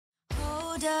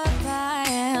stand up, I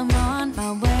am on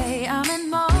my way. I'm in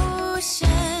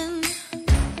motion.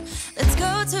 Let's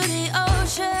go to the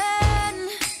ocean.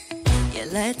 Yeah,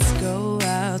 let's go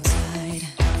outside.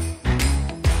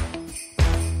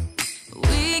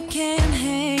 We can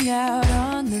hang out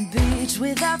on the beach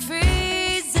without freezing.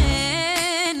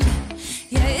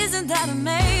 Yeah, isn't that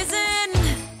amazing?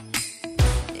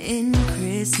 In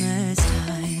Christmas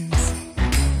times,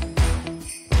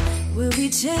 we'll be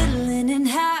chilling and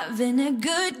having a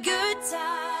good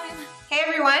time. Hey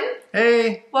everyone.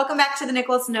 Hey. Welcome back to the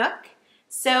Nicholas Nook.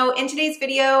 So in today's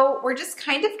video, we're just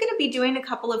kind of gonna be doing a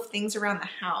couple of things around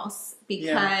the house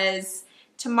because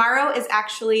tomorrow is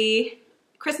actually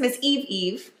Christmas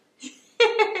Eve.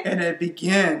 And it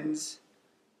begins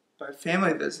by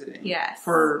family visiting. Yes.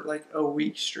 For like a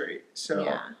week straight. So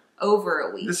yeah, over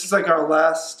a week. This is like our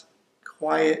last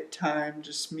quiet time,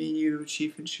 just me, you,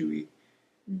 Chief, and Chewy.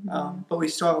 But we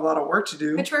still have a lot of work to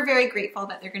do. Which we're very grateful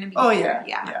that they're going to be here.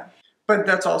 Yeah. Yeah. But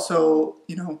that's also,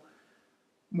 you know,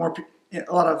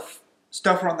 a lot of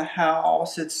stuff around the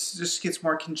house. It's just gets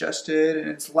more congested and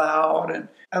it's loud. And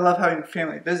I love having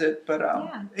family visit, but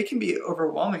it can be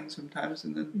overwhelming sometimes.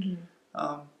 And then,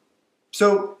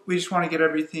 so we just want to get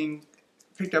everything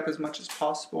picked up as much as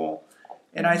possible.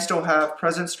 And I still have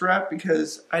presents to wrap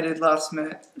because I did last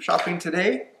minute shopping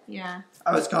today. Yeah.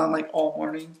 I was gone like all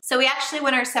morning. So we actually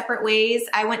went our separate ways.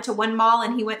 I went to one mall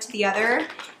and he went to the other.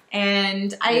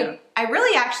 And I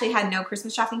really actually had no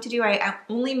Christmas shopping to do. I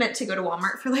only meant to go to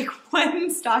Walmart for like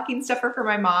one stocking stuffer for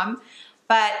my mom.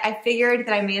 But I figured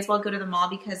that I may as well go to the mall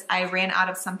because I ran out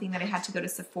of something that I had to go to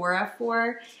Sephora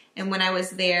for. And when I was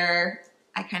there,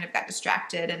 I kind of got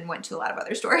distracted and went to a lot of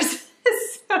other stores.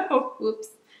 So, whoops.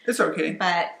 It's okay.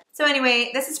 But, so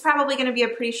anyway, this is probably going to be a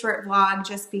pretty short vlog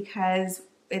just because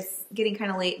it's getting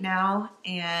kind of late now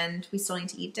and we still need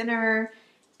to eat dinner.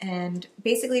 And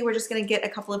basically we're just going to get a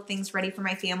couple of things ready for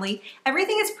my family.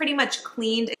 Everything is pretty much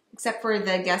cleaned except for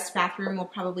the guest bathroom. We'll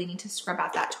probably need to scrub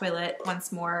out that toilet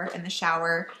once more in the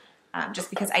shower. Just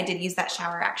because I did use that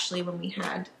shower actually when we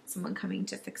had someone coming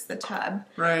to fix the tub.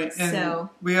 Right, and so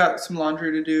we got some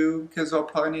laundry to do because I'll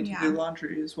probably need to do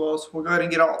laundry as well. So we'll go ahead and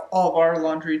get all of our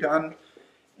laundry done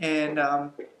and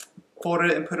fold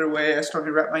it and put it away. I still need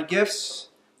to wrap my gifts.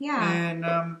 Yeah. And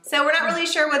so we're not really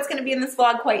sure what's going to be in this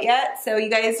vlog quite yet. So you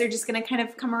guys are just going to kind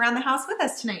of come around the house with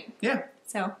us tonight. Yeah.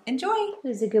 So enjoy.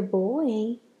 Who's a good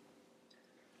boy?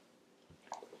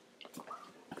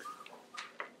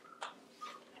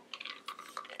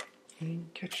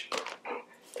 Catch.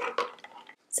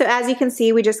 So as you can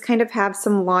see, we just kind of have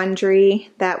some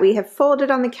laundry that we have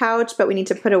folded on the couch, but we need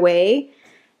to put away.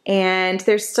 And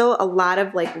there's still a lot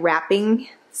of like wrapping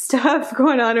stuff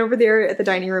going on over there at the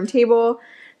dining room table.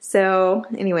 So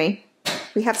anyway,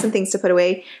 we have some things to put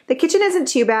away. The kitchen isn't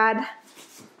too bad.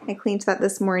 I cleaned that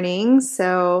this morning.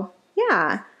 So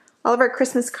yeah, all of our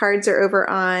Christmas cards are over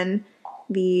on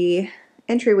the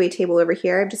entryway table over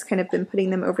here. I've just kind of been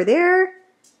putting them over there.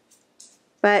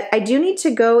 But I do need to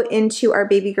go into our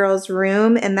baby girl's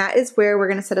room, and that is where we're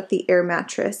gonna set up the air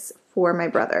mattress for my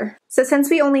brother. So since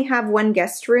we only have one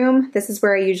guest room, this is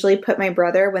where I usually put my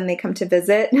brother when they come to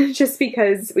visit, just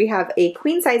because we have a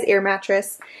queen size air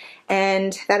mattress,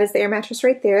 and that is the air mattress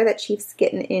right there that Chief's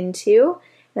getting into.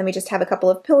 Then we just have a couple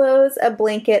of pillows, a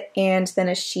blanket, and then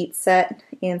a sheet set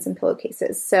and some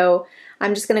pillowcases. So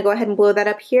I'm just gonna go ahead and blow that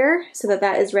up here so that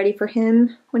that is ready for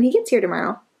him when he gets here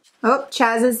tomorrow. Oh,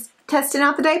 Chaz is testing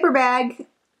out the diaper bag.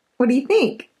 What do you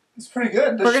think? It's pretty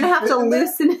good. We're gonna have to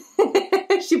loosen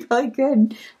it. She probably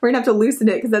could. We're gonna have to loosen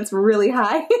it because that's really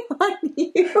high on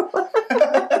you.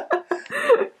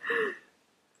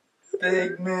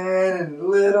 Big man and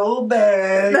little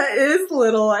bag. That is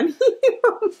little on you.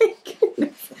 Oh my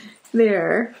goodness.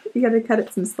 There. You gotta cut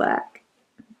it some slack.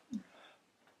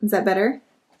 Is that better?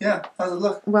 Yeah. How's it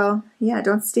look? Well, yeah.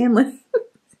 Don't stand like.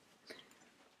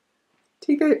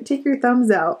 Take your thumbs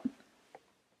out.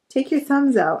 Take your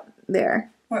thumbs out.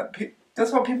 There. What?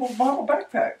 That's why people model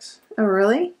backpacks. Oh,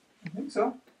 really? I think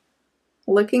so.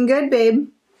 Looking good, babe.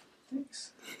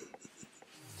 Thanks.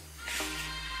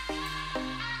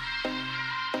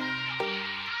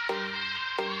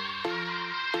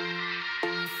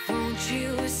 Won't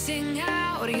you sing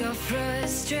out your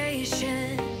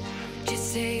frustration?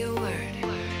 Just say a word.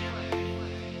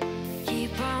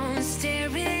 Keep on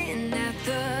staring at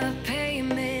the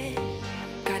pavement.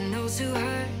 God knows who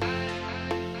hurt.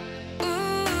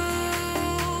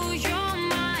 Ooh, your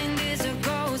mind is a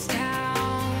ghost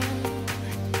town,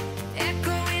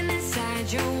 echoing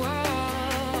inside your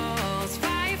walls.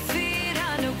 5 feet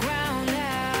underground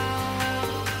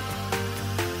now.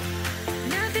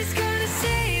 Nothing's gonna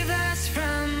save us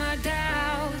from our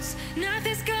doubts.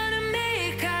 Nothing's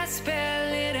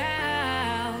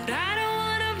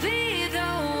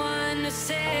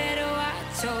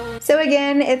So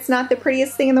again, it's not the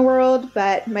prettiest thing in the world,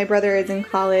 but my brother is in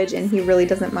college and he really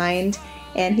doesn't mind.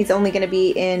 And he's only going to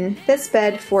be in this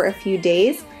bed for a few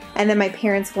days. And then my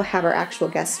parents will have our actual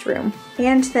guest room.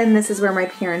 And then this is where my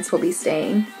parents will be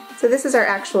staying. So this is our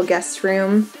actual guest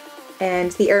room.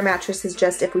 And the air mattress is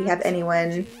just if we have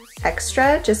anyone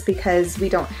extra, just because we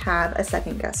don't have a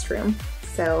second guest room.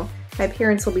 So my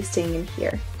parents will be staying in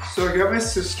here. So I got my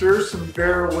sister some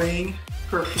Bare Wing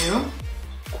perfume,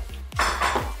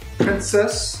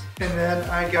 Princess, and then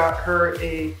I got her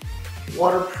a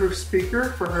waterproof speaker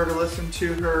for her to listen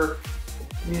to her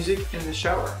music in the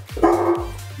shower. No,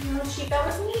 Chief, that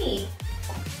was me.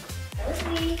 That was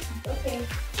me. Okay.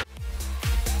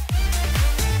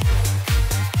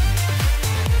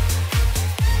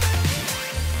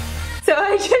 So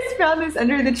I just found this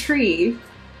under the tree.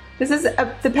 This is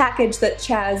the package that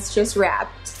Chaz just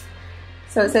wrapped.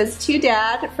 So it says, to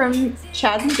Dad from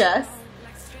Chaz and Jess.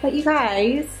 But you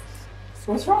guys.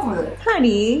 What's wrong with it?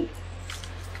 Honey.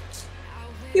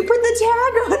 You put the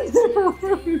tag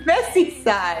on the messy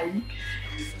side.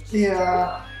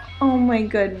 Yeah. Oh my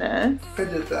goodness. I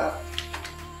did that.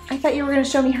 I thought you were going to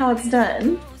show me how it's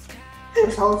done.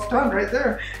 That's how it's done right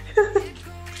there.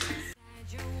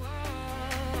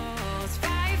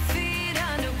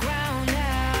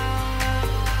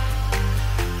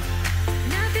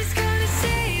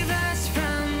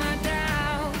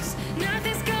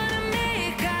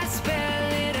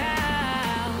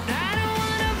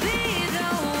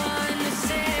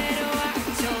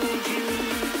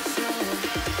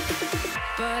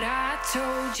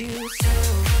 Told you so.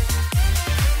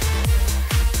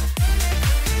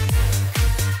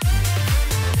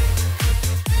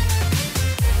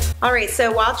 All right,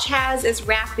 so while Chaz is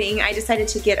wrapping, I decided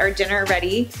to get our dinner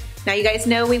ready. Now you guys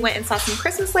know we went and saw some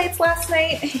Christmas lights last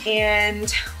night,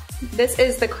 and this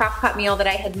is the crock pot meal that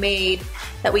I had made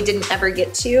that we didn't ever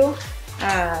get to.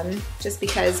 Just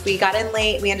because we got in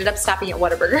late, we ended up stopping at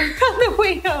Whataburger on the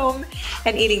way home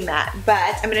and eating that.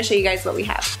 But I'm gonna show you guys what we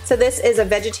have. So this is a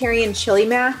vegetarian chili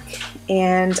mac,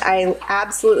 and I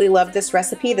absolutely love this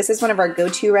recipe. This is one of our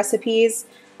go-to recipes.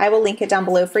 I will link it down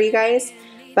below for you guys.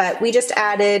 But we just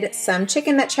added some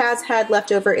chicken that Chaz had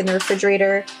left over in the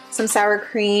refrigerator, some sour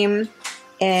cream,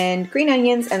 and green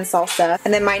onions and salsa.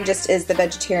 And then mine just is the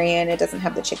vegetarian, it doesn't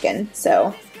have the chicken.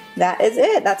 So that is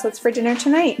it, that's what's for dinner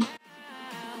tonight.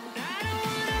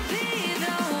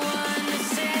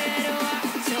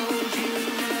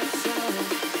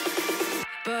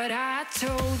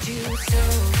 Told you so.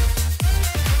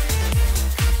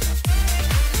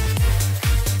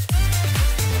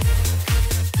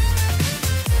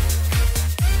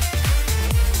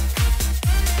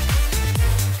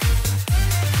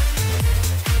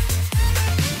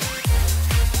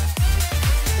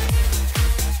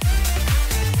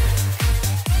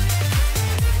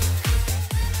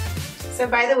 So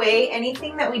by the way,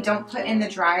 anything that we don't put in the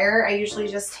dryer, I usually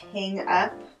just hang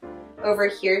up over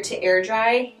here to air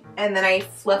dry, and then I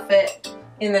fluff it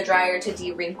in the dryer to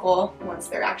de-wrinkle once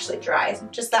they're actually dry.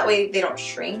 Just that way they don't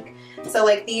shrink. So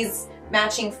like these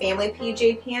matching family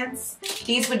PJ pants,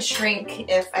 these would shrink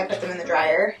if I put them in the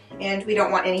dryer, and we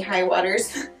don't want any high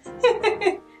waters.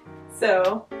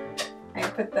 So I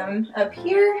put them up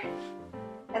here,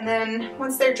 and then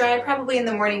once they're dry, probably in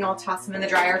the morning I'll toss them in the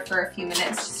dryer for a few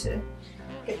minutes just to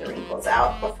get the wrinkles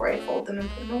out before I fold them and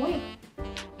put them away.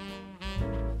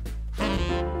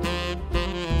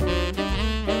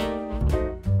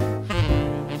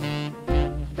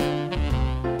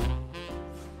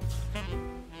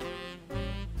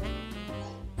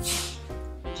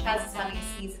 Chaz is having a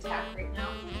sneeze attack right now.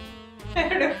 I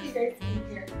don't know if you guys can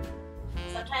hear.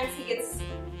 Sometimes he gets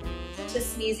to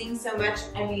sneezing so much.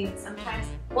 I mean, sometimes.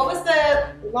 What was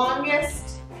the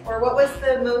longest, or what was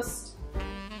the most?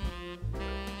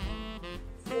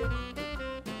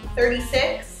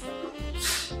 36?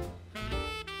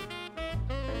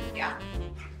 Yeah.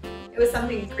 It was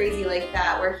something crazy like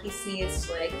that where he sneezed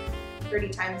like 30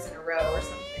 times in a row or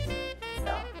something.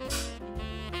 So.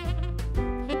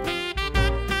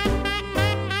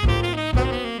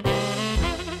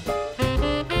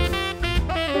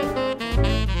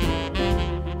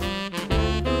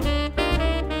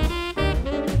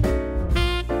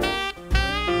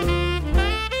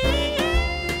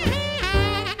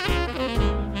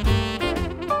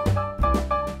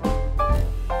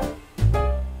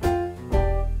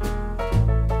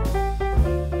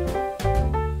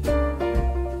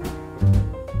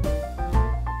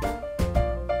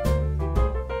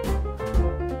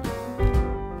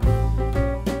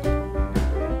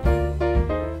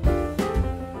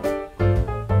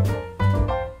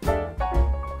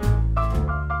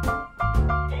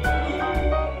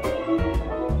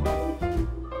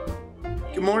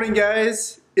 morning,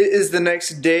 guys. It is the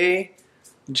next day.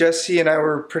 Jesse and I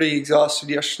were pretty exhausted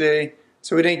yesterday,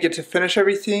 so we didn't get to finish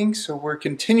everything, so we're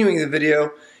continuing the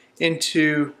video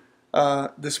into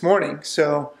this morning.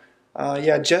 So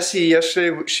yeah, Jessie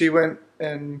yesterday, she went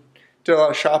and did a lot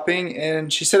of shopping,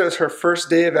 and she said it was her first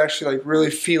day of actually like really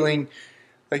feeling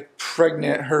like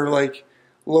pregnant. Her like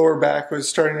lower back was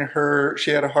starting to hurt.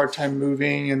 She had a hard time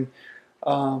moving,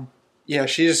 and yeah,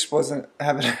 she just wasn't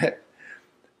having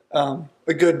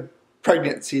a good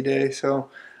pregnancy day. So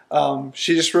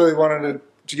she just really wanted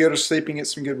to go to sleep and get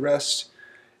some good rest.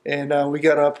 And we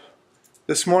got up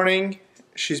this morning.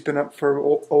 She's been up for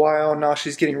a while. Now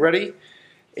she's getting ready.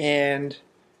 And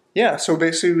yeah, so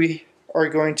basically we are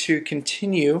going to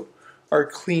continue our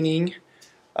cleaning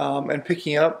and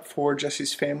picking up for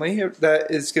Jesse's family.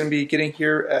 That is going to be getting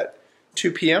here at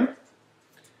 2 p.m.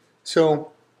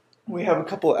 So we have a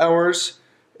couple hours,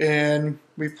 and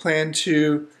we plan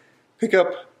to pick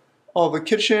up all the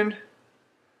kitchen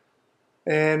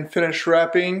and finish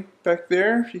wrapping back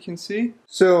there, if you can see.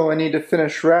 So I need to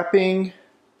finish wrapping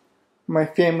my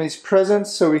family's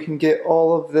presents so we can get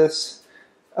all of this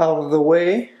out of the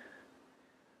way.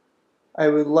 I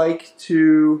would like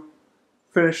to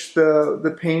finish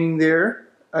the painting there.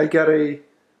 I got a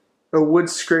wood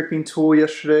scraping tool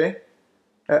yesterday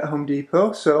at Home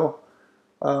Depot, so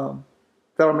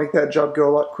that'll make that job go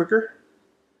a lot quicker.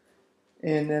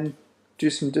 And then do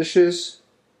some dishes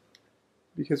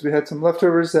because we had some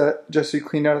leftovers that Jesse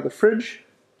cleaned out of the fridge.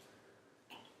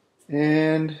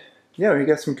 And yeah, we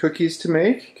got some cookies to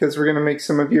make because we're going to make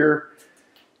some of your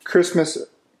Christmas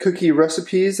cookie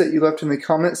recipes that you left in the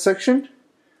comment section.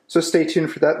 So stay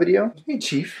tuned for that video. Hey,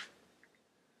 Chief.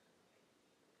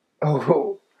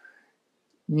 Oh,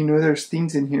 you know there's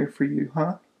things in here for you,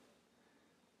 huh?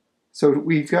 So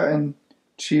we've gotten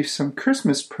Chief some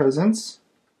Christmas presents,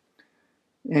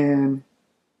 and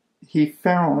he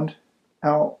found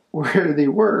out where they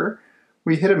were.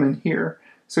 We hid them in here.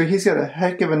 So he's got a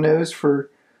heck of a nose for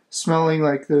smelling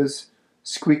like those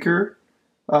squeaker,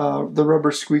 the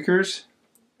rubber squeakers.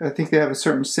 I think they have a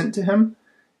certain scent to him,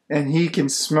 and he can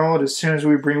smell it as soon as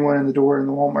we bring one in the door in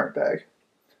the Walmart bag.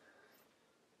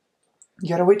 You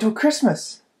gotta wait till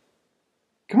Christmas.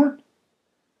 Come on.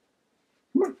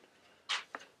 Come on.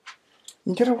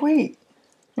 You gotta wait.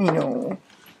 I know.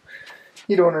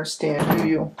 You don't understand, do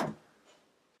you?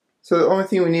 So the only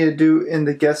thing we need to do in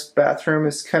the guest bathroom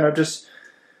is kind of just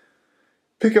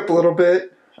pick up a little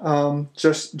bit.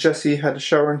 Just Jesse had to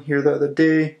shower in here the other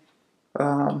day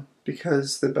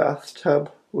because the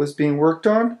bathtub was being worked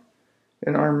on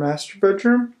in our master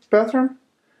bathroom.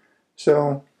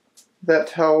 So that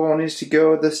towel needs to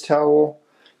go. This towel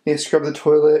needs to scrub the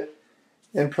toilet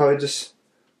and probably just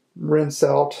rinse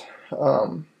out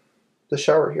the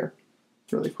shower here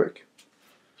really quick.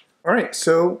 Alright,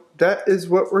 so that is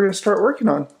what we're going to start working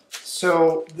on.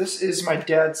 So this is my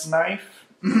dad's knife.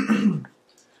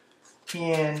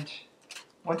 And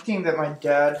one thing that my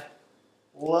dad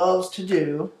loves to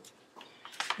do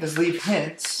is leave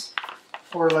hints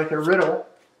or like a riddle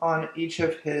on each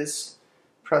of his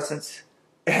presents.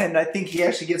 And I think he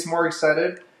actually gets more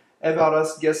excited about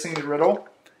us guessing the riddle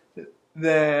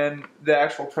than the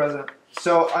actual present.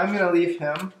 So I'm going to leave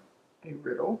him a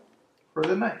riddle for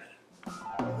the knife.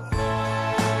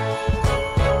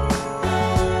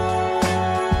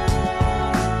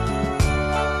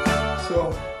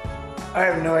 So I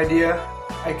have no idea.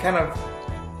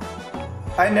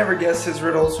 I never guess his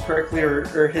riddles correctly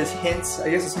or his hints.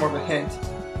 I guess it's more of a hint.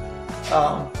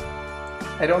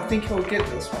 I don't think he'll get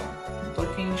this one.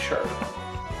 Looking sharp.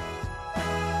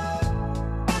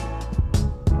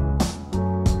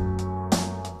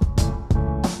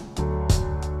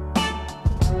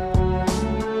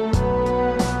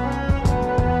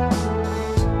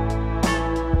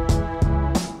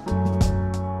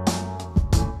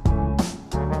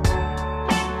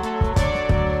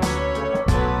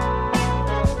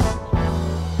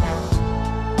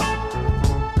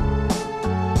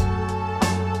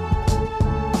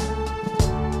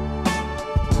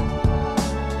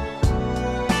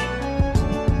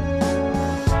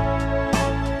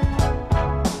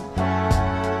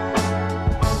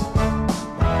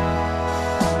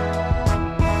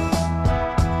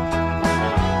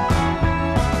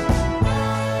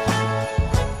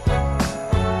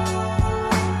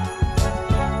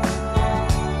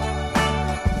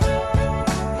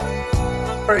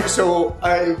 Alright, so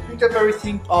I picked up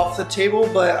everything off the table,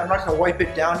 but I'm not going to wipe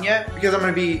it down yet because I'm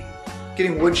going to be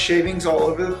getting wood shavings all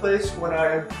over the place when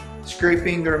I'm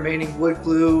scraping the remaining wood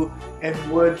glue and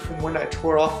wood from when I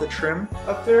tore off the trim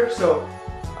up there. So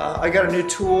I got a new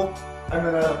tool. I'm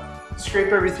going to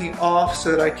scrape everything off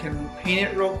so that I can paint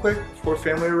it real quick before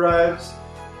family arrives,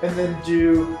 and then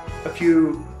do a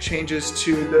few changes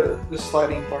to the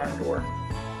sliding barn door.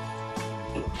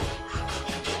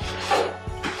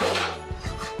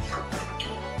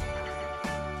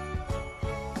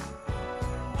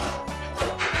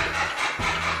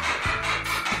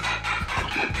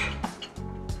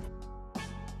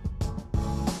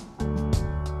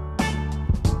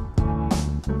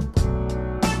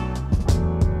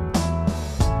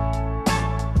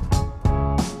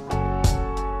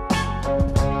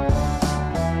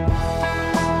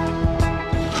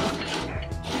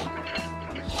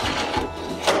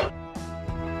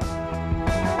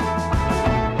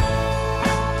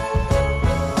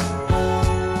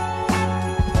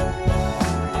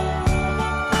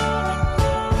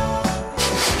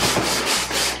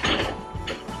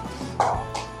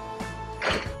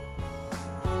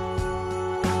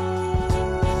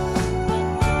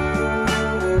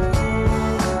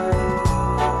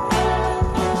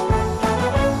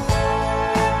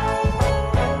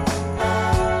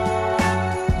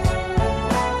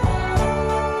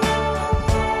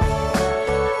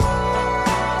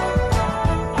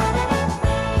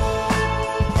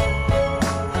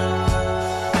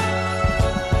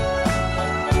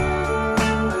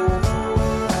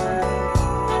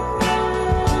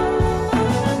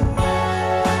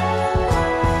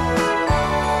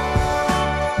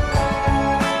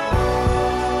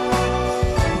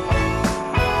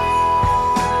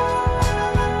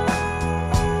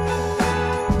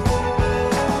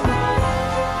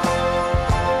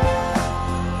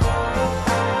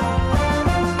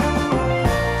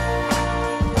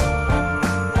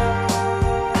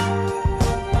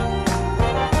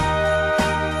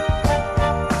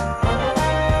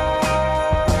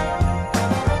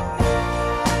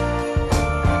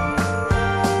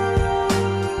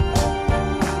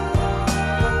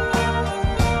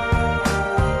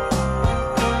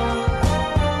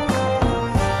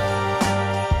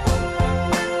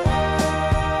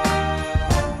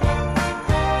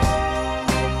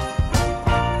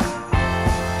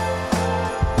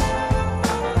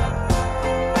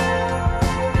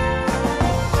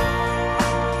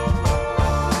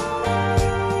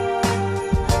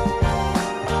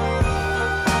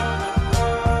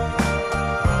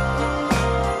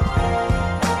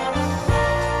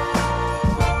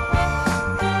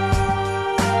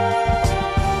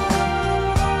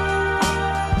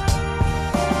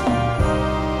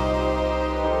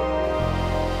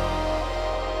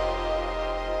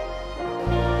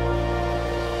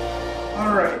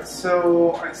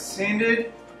 So I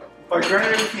sanded, I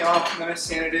grinded everything off and then I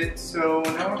sanded it. So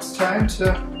now it's time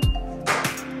to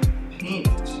paint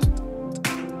it.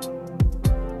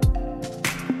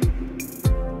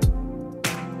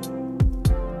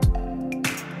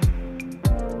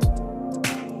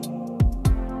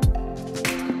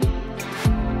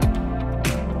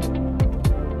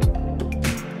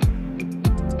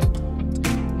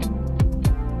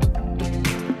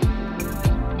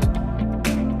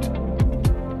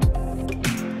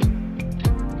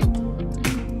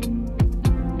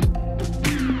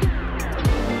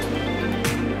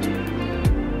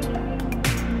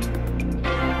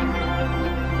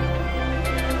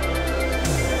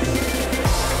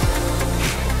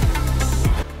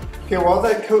 Okay, while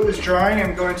that coat is drying,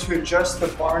 I'm going to adjust the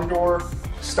barn door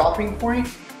stopping point.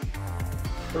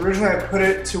 Originally I put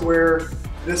it to where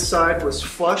this side was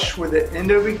flush with the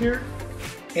end over here,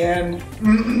 and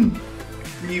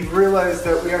we've realized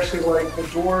that we actually like the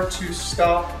door to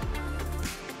stop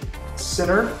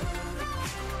center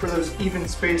for those even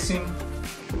spacing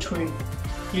between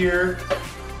here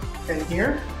and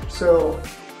here. So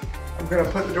I'm gonna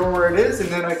put the door where it is, and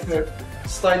then I can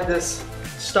slide this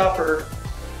stopper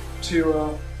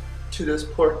to this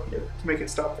port here to make it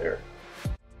stop there.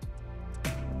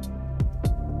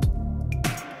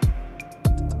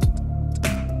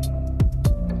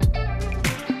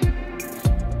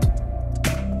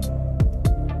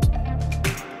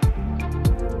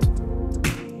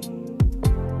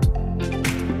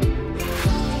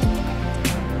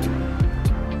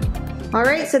 All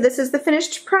right, so this is the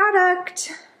finished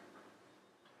product.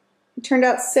 It turned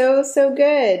out so, so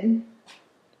good.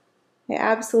 I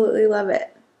absolutely love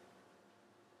it.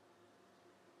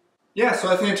 Yeah, so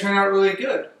I think it turned out really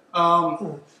good.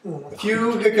 A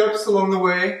few hiccups along the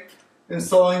way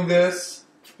installing this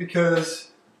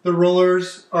because the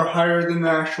rollers are higher than the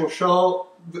actual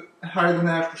shelves,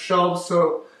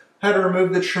 so I had to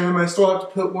remove the trim. I still have to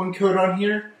put one coat on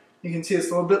here. You can see it's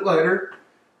a little bit lighter,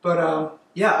 but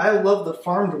yeah, I love the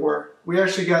farm door. We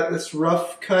actually got this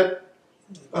rough cut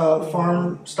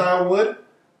farm style wood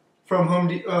from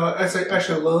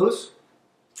actually Lowe's,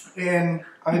 and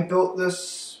I built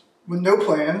this with no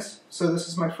plans. So this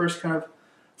is my first kind of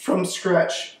from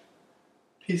scratch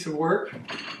piece of work.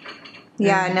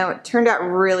 Yeah, no, it turned out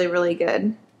really, really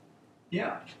good.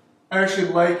 Yeah. I actually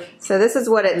like... So this is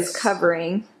what it's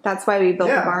covering. That's why we built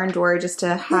the barn door, just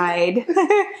to hide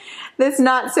this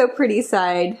not so pretty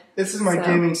side. This is my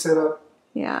gaming setup.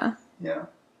 Yeah. Yeah.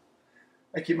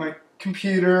 I keep my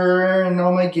computer and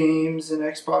all my games and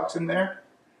Xbox in there.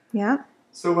 Yeah.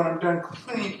 So when I'm done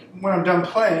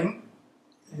playing,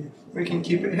 we can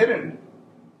keep it hidden.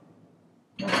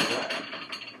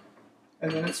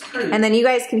 And then it's pretty. And then you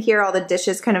guys can hear all the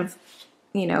dishes kind of,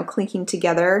 you know, clinking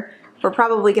together. We're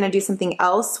probably going to do something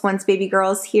else once baby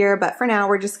girl's here, but for now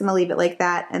we're just going to leave it like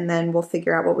that, and then we'll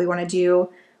figure out what we want to do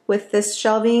with this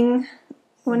shelving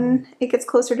when it gets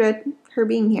closer to her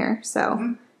being here.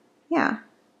 So, yeah.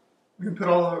 We can put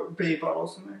all the baby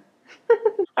bottles in there.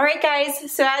 All right,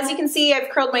 guys, so as you can see, I've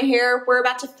curled my hair. We're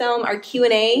about to film our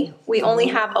Q&A. We only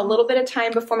have a little bit of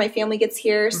time before my family gets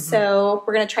here, so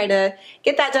we're going to try to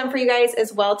get that done for you guys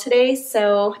as well today.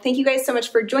 So thank you guys so much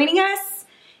for joining us,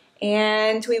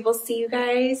 and we will see you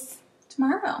guys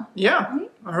tomorrow. Yeah.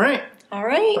 All right. All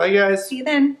right. Bye, guys. See you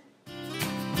then.